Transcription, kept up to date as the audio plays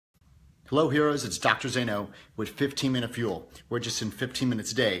Hello heroes, it's Dr. Zaino with 15-Minute Fuel. We're just in 15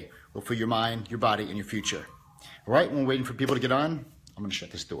 minutes a day. We'll fuel your mind, your body, and your future. All right, when we're waiting for people to get on, I'm gonna shut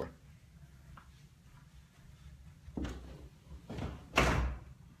this door.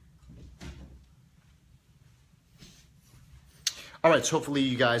 All right, so hopefully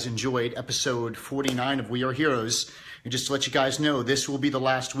you guys enjoyed episode 49 of We Are Heroes. And just to let you guys know, this will be the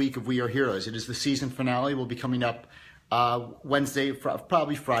last week of We Are Heroes. It is the season finale. Will be coming up Wednesday,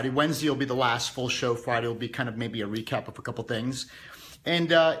 probably Friday. Wednesday will be the last full show. Friday will be kind of maybe a recap of a couple things. And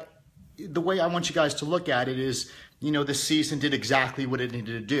the way I want you guys to look at it is, this season did exactly what it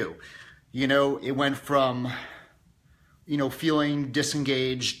needed to do. It went from, feeling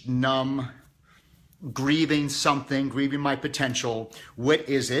disengaged, numb, grieving something, grieving my potential. What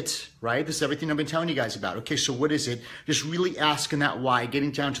is it, right? This is everything I've been telling you guys about. Okay, so what is it? Just really asking that why,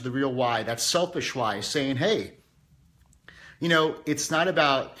 getting down to the real why, that selfish why, saying, hey, it's not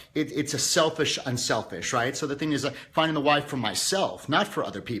about, it's a selfish, unselfish, right? So the thing is finding the why for myself, not for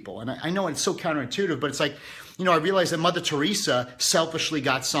other people. And I know it's so counterintuitive, but it's like, I realized that Mother Teresa selfishly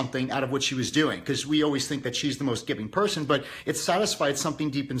got something out of what she was doing, because we always think that she's the most giving person, but it satisfied something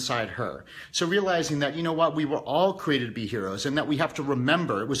deep inside her. So realizing that, we were all created to be heroes, and that we have to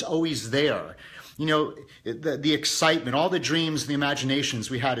remember it was always there. The excitement, all the dreams, the imaginations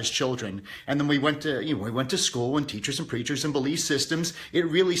we had as children. And then we went to school, and teachers and preachers and belief systems, it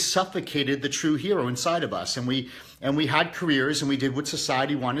really suffocated the true hero inside of us. And we had careers, and we did what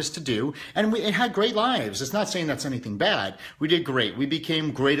society wanted us to do, and we had great lives. It's not saying that's anything bad. We did great. We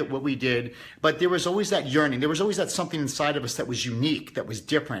became great at what we did, but there was always that yearning. There was always that something inside of us that was unique, that was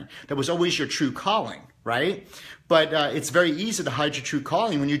different, that was always your true calling, right? But it's very easy to hide your true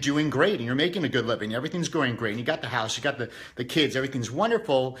calling when you're doing great and you're making a good living. Everything's going great, and you got the house, you got the kids, everything's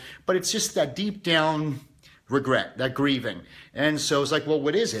wonderful, but it's just that deep down regret, that grieving. And so it's like, well,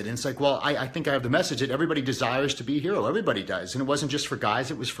 what is it? And it's like, well, I think I have the message that everybody desires to be a hero. Everybody does. And it wasn't just for guys.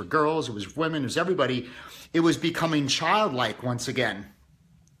 It was for girls. It was women. It was everybody. It was becoming childlike once again.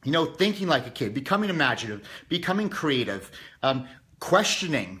 Thinking like a kid, becoming imaginative, becoming creative,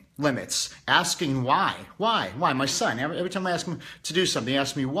 questioning limits, asking why. My son, every time I ask him to do something, he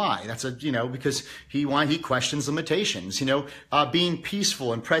asks me why. That's because he questions limitations, being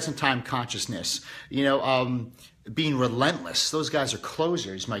peaceful and present time consciousness, being relentless. Those guys are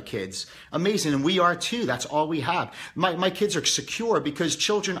closers, my kids. Amazing. And we are too. That's all we have. My kids are secure because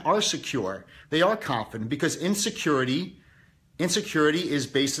children are secure. They are confident, because insecurity is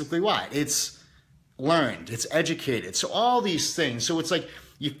basically what? It's learned, it's educated. So all these things. So it's like,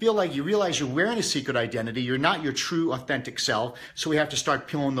 you realize you're wearing a secret identity. You're not your true, authentic self. So we have to start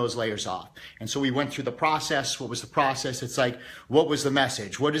peeling those layers off. And so we went through the process. What was the process? It's like, what was the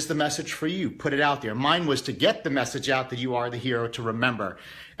message? What is the message for you? Put it out there. Mine was to get the message out that you are the hero, to remember.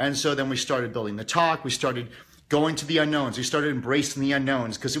 And so then we started building the talk. We started going to the unknowns. We started embracing the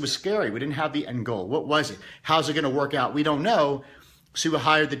unknowns because it was scary. We didn't have the end goal. What was it? How's it going to work out? We don't know. So we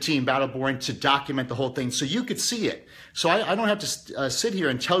hired the team, Battleborn, to document the whole thing so you could see it. So I don't have to sit here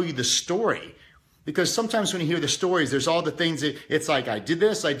and tell you the story, because sometimes when you hear the stories, there's all the things it's like, I did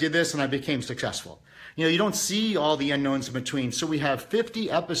this, and I became successful. You don't see all the unknowns in between. So we have 50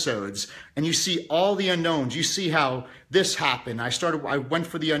 episodes, and you see all the unknowns. You see how this happened. I went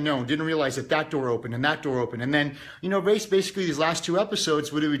for the unknown, didn't realize that door opened and that door opened. And then, basically these last 2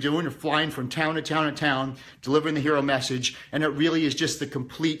 episodes, what are we doing? We're flying from town to town to town, delivering the hero message. And it really is just the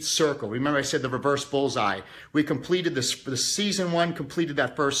complete circle. Remember I said the reverse bullseye. We completed the season 1, completed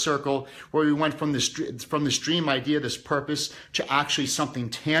that first circle where we went from this dream idea, this purpose, to actually something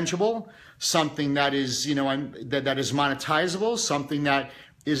tangible, something that is, that is monetizable, something that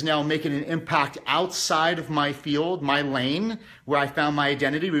is now making an impact outside of my field, my lane, where I found my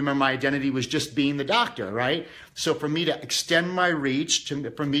identity. Remember, my identity was just being the doctor, right? So for me to extend my reach,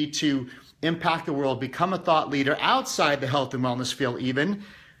 for me to impact the world, become a thought leader outside the health and wellness field, even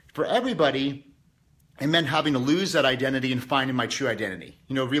for everybody, it meant having to lose that identity and finding my true identity.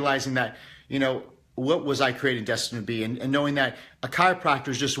 Realizing that, what was I created destined to be, and knowing that a chiropractor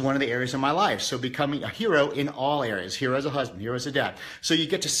is just one of the areas of my life. So becoming a hero in all areas, hero as a husband, hero as a dad. So you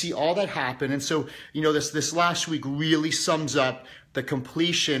get to see all that happen. And so, this last week really sums up the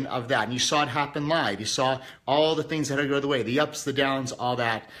completion of that. And you saw it happen live. You saw all the things that had to go the way, the ups, the downs, all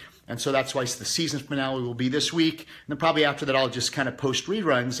that. And so that's why the season finale will be this week. And then probably after that, I'll just kind of post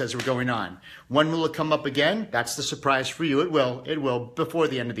reruns as we're going on. When will it come up again? That's the surprise for you. It will before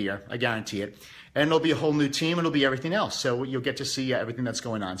the end of the year. I guarantee it. And it'll be a whole new team. It'll be everything else. So you'll get to see everything that's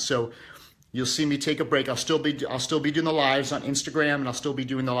going on. So You'll see me take a break. I'll still be doing the lives on Instagram, and I'll still be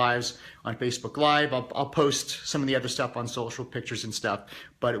doing the lives on Facebook Live. I'll post some of the other stuff on social, pictures and stuff,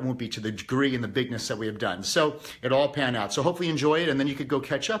 but it won't be to the degree and the bigness that we have done. So it all pan out. So hopefully you enjoy it, and then you could go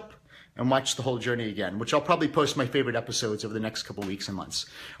catch up and watch the whole journey again, which I'll probably post my favorite episodes over the next couple weeks and months.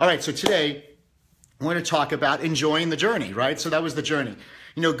 All right, so today we're going to talk about enjoying the journey, right? So that was the journey.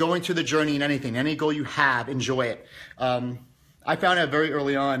 You know, going through the journey in anything, any goal you have, enjoy it. I found out very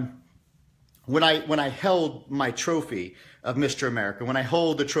early on, when I held my trophy of Mr. America, when I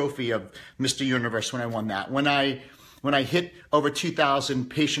hold the trophy of Mr. Universe, when I won that, when I hit over 2,000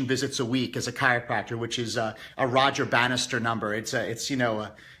 patient visits a week as a chiropractor, which is a Roger Bannister number. It's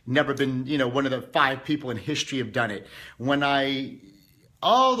never been, one of the 5 people in history have done it.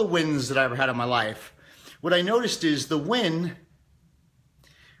 All the wins that I ever had in my life, what I noticed is the win,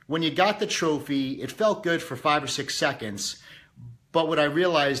 when you got the trophy, it felt good for 5 or 6 seconds. But what I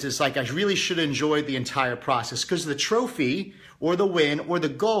realized is, like, I really should enjoy the entire process, because the trophy or the win or the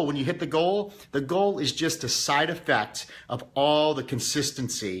goal, when you hit the goal is just a side effect of all the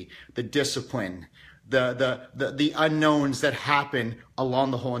consistency, the discipline, the unknowns that happen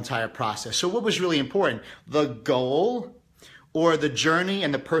along the whole entire process. So what was really important? The goal or the journey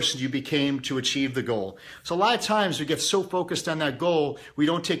and the person you became to achieve the goal. So a lot of times we get so focused on that goal, we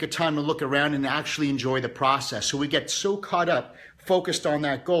don't take a time to look around and actually enjoy the process. So we get so caught up, focused on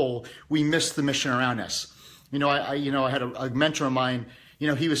that goal, we miss the mission around us. I had a mentor of mine,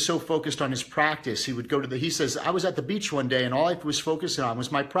 he was so focused on his practice. He says, I was at the beach one day and all I was focusing on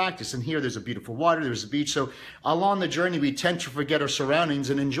was my practice. And here there's a beautiful water, there's a beach. So along the journey, we tend to forget our surroundings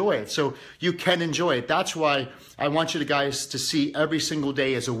and enjoy it. So you can enjoy it. That's why I want you guys to see every single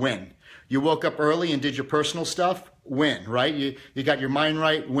day as a win. You woke up early and did your personal stuff, win, right? You got your mind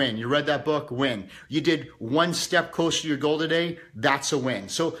right, win. You read that book, win. You did one step closer to your goal today, that's a win.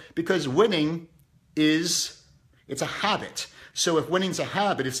 So because winning it's a habit. So if winning's a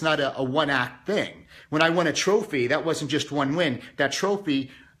habit, it's not a one-act thing. When I won a trophy, that wasn't just one win. That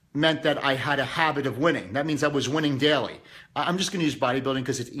trophy meant that I had a habit of winning. That means I was winning daily. I'm just going to use bodybuilding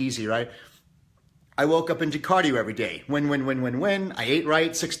because it's easy, right? I woke up and did cardio every day. Win, win, win, win, win. I ate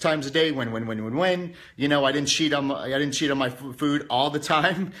right 6 times a day. Win, win, win, win, win. I didn't cheat on my food all the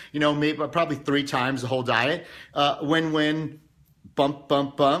time. Maybe probably 3 times the whole diet. Win, win, bump,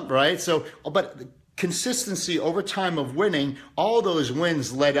 bump, bump. Right. So, but consistency over time of winning, all those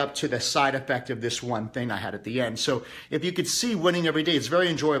wins led up to the side effect of this one thing I had at the end. So if you could see winning every day, it's very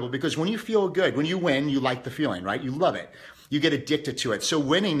enjoyable, because when you feel good, when you win, you like the feeling, right? You love it. You get addicted to it. So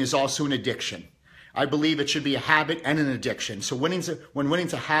winning is also an addiction. I believe it should be a habit and an addiction. So when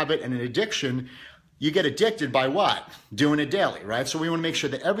winning's a habit and an addiction, you get addicted by what? Doing it daily, right? So we want to make sure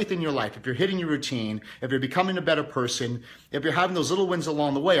that everything in your life, if you're hitting your routine, if you're becoming a better person, if you're having those little wins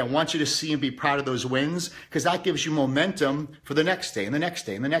along the way, I want you to see and be proud of those wins, because that gives you momentum for the next day and the next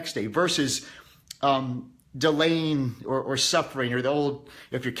day and the next day, versus delaying or suffering, or the old,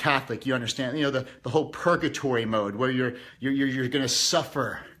 if you're Catholic, you understand, the whole purgatory mode where you're going to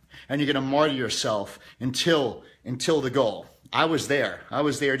suffer and you're going to martyr yourself until the goal. I was there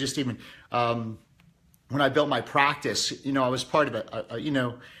just even, when I built my practice, I was part of it.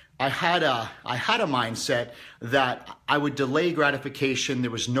 I had a mindset that I would delay gratification.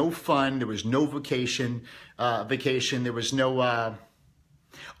 There was no fun. There was no vacation. There was no,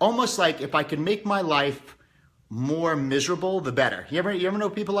 almost like if I could make my life more miserable, the better. You ever know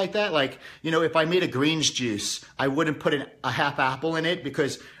people like that? Like, if I made a greens juice, I wouldn't put a half apple in it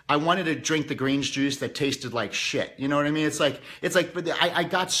because I wanted to drink the greens juice that tasted like shit. You know what I mean? It's like, but I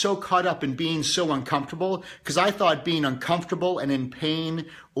got so caught up in being so uncomfortable, because I thought being uncomfortable and in pain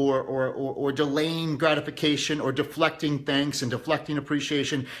or delaying gratification or deflecting thanks and deflecting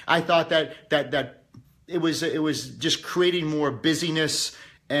appreciation, I thought that it was just creating more busyness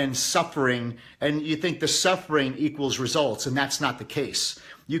and suffering, and you think the suffering equals results, and that's not the case.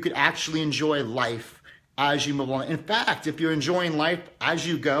 You could actually enjoy life as you move along. In fact, if you're enjoying life as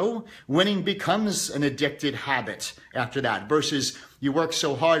you go, winning becomes an addicted habit after that, versus you work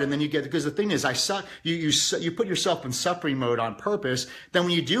so hard and then you get, because the thing is, you put yourself in suffering mode on purpose. Then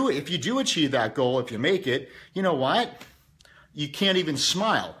when if you do achieve that goal, if you make it, you know what? You can't even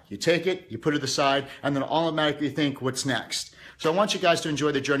smile. You take it, you put it aside, and then automatically think, what's next? So I want you guys to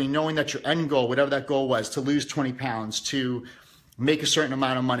enjoy the journey, knowing that your end goal, whatever that goal was, to lose 20 pounds, to make a certain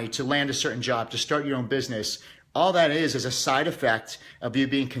amount of money, to land a certain job, to start your own business, all that is a side effect of you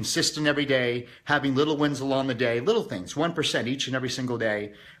being consistent every day, having little wins along the day, little things, 1% each and every single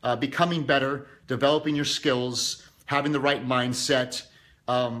day, becoming better, developing your skills, having the right mindset,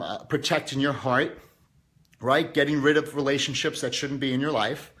 protecting your heart, right? Getting rid of relationships that shouldn't be in your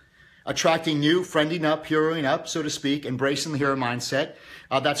life, Attracting new, friending up, heroing up, so to speak, embracing the hero mindset.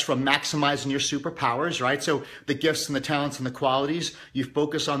 That's from maximizing your superpowers, right? So the gifts and the talents and the qualities, you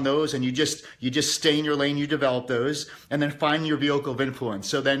focus on those and you just stay in your lane, you develop those, and then find your vehicle of influence.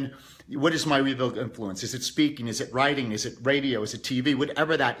 So then what is my vehicle of influence? Is it speaking? Is it writing? Is it radio? Is it TV?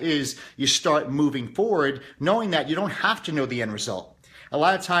 Whatever that is, you start moving forward, knowing that you don't have to know the end result. A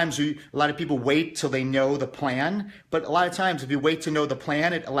lot of times, a lot of people wait till they know the plan, but a lot of times if you wait to know the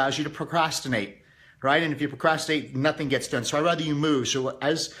plan, it allows you to procrastinate. Right? And if you procrastinate, nothing gets done. So I'd rather you move. So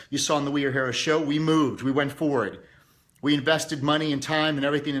as you saw on the We Are Heroes show, we moved, we went forward. We invested money and time and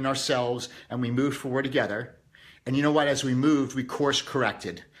everything in ourselves, and we moved forward together. And you know what? As we moved, we course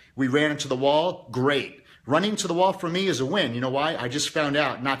corrected. We ran into the wall, great. Running to the wall for me is a win. You know why? I just found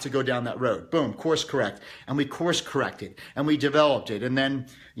out not to go down that road. Boom, course correct. And we course corrected and we developed it. And then,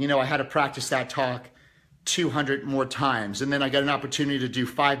 I had to practice that talk 200 more times. And then I got an opportunity to do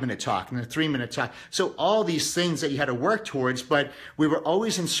 5-minute talk and a 3-minute talk. So all these things that you had to work towards, but we were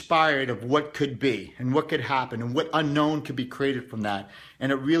always inspired of what could be and what could happen and what unknown could be created from that.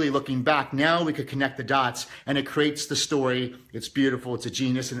 And it really, looking back, now we could connect the dots and it creates the story. It's beautiful. It's a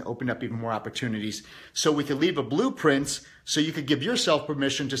genius, and it opened up even more opportunities. So we could leave a blueprint so you could give yourself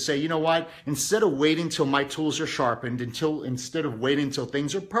permission to say, you know what, instead of waiting till my tools are sharpened, instead of waiting till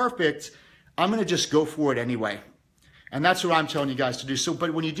things are perfect, I'm going to just go for it anyway. And that's what I'm telling you guys to do. So,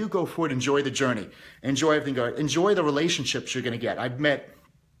 but when you do go for it, enjoy the journey. Enjoy everything. Enjoy the relationships you're going to get. I've met,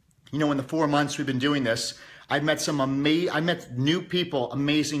 in the 4 months we've been doing this, I've met I met new people,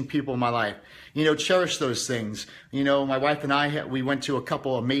 amazing people in my life. Cherish those things. My wife and I, we went to a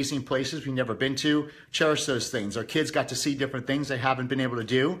couple amazing places we've never been to. Cherish those things. Our kids got to see different things they haven't been able to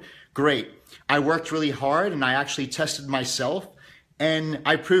do. Great. I worked really hard and I actually tested myself. And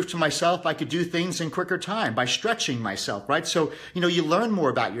I proved to myself I could do things in quicker time by stretching myself, right? So, you learn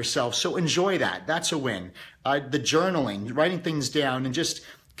more about yourself. So enjoy that. That's a win. The journaling, writing things down, and just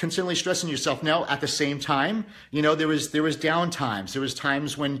constantly stressing yourself. Now, at the same time, there was down times. There was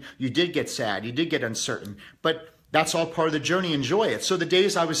times when you did get sad, you did get uncertain, but that's all part of the journey. Enjoy it. So the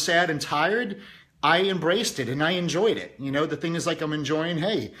days I was sad and tired, I embraced it and I enjoyed it. The thing is, like, I'm enjoying,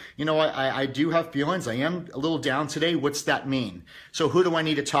 hey, I do have feelings. I am a little down today. What's that mean? So who do I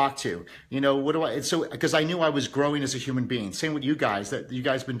need to talk to? Because I knew I was growing as a human being. Same with you guys, that you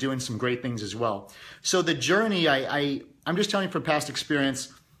guys have been doing some great things as well. So the journey, I'm just telling you from past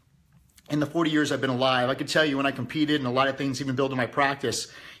experience, in the 40 years I've been alive, I could tell you when I competed and a lot of things, even building my practice,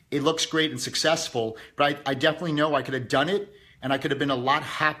 it looks great and successful, but I definitely know I could have done it and I could have been a lot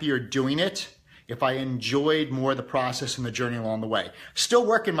happier doing it if I enjoyed more of the process and the journey along the way. Still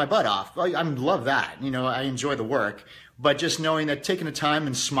working my butt off. I love that. I enjoy the work, but just knowing that, taking the time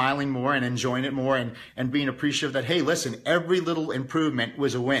and smiling more and enjoying it more and being appreciative that, hey, listen, every little improvement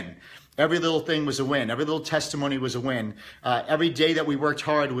was a win. Every little thing was a win. Every little testimony was a win. Every day that we worked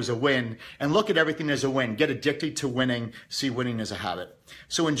hard was a win. And look at everything as a win. Get addicted to winning. See winning as a habit.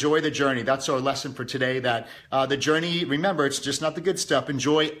 So enjoy the journey. That's our lesson for today, that the journey, remember, it's just not the good stuff.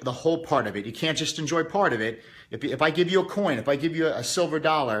 Enjoy the whole part of it. You can't just enjoy part of it. If I give you a coin, if I give you a silver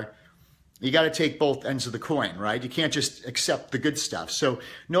dollar, you got to take both ends of the coin, right? You can't just accept the good stuff. So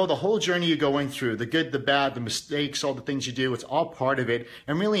know the whole journey you're going through, the good, the bad, the mistakes, all the things you do, it's all part of it,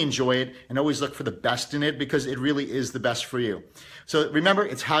 and really enjoy it and always look for the best in it, because it really is the best for you. So remember,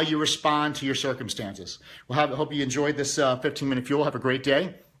 it's how you respond to your circumstances. I hope you enjoyed this 15-minute fuel. Have a great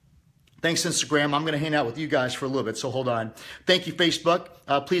day. Thanks, Instagram. I'm going to hang out with you guys for a little bit, so hold on. Thank you, Facebook.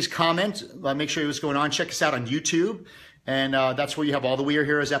 Please comment. Make sure what's going on. Check us out on YouTube. And that's where you have all the We Are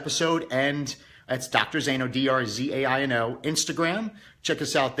Heroes episode. And it's Dr. Zaino, D-R-Z-A-I-N-O. Instagram, check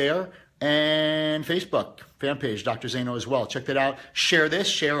us out there. And Facebook, fan page, Dr. Zaino as well. Check that out. Share this,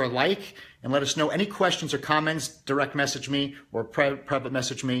 share or like, and let us know any questions or comments. Direct message me or private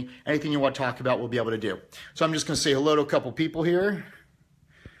message me. Anything you want to talk about, we'll be able to do. So I'm just going to say hello to a couple people here.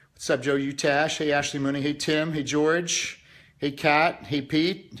 What's up, Joe Utash? Hey, Ashley Mooney. Hey, Tim. Hey, George. Hey, Kat. Hey,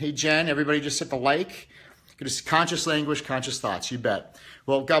 Pete. Hey, Jen. Everybody just hit the like. Just conscious language, conscious thoughts. You bet.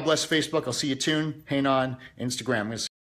 Well, God bless Facebook. I'll see you soon. Hang on. Instagram.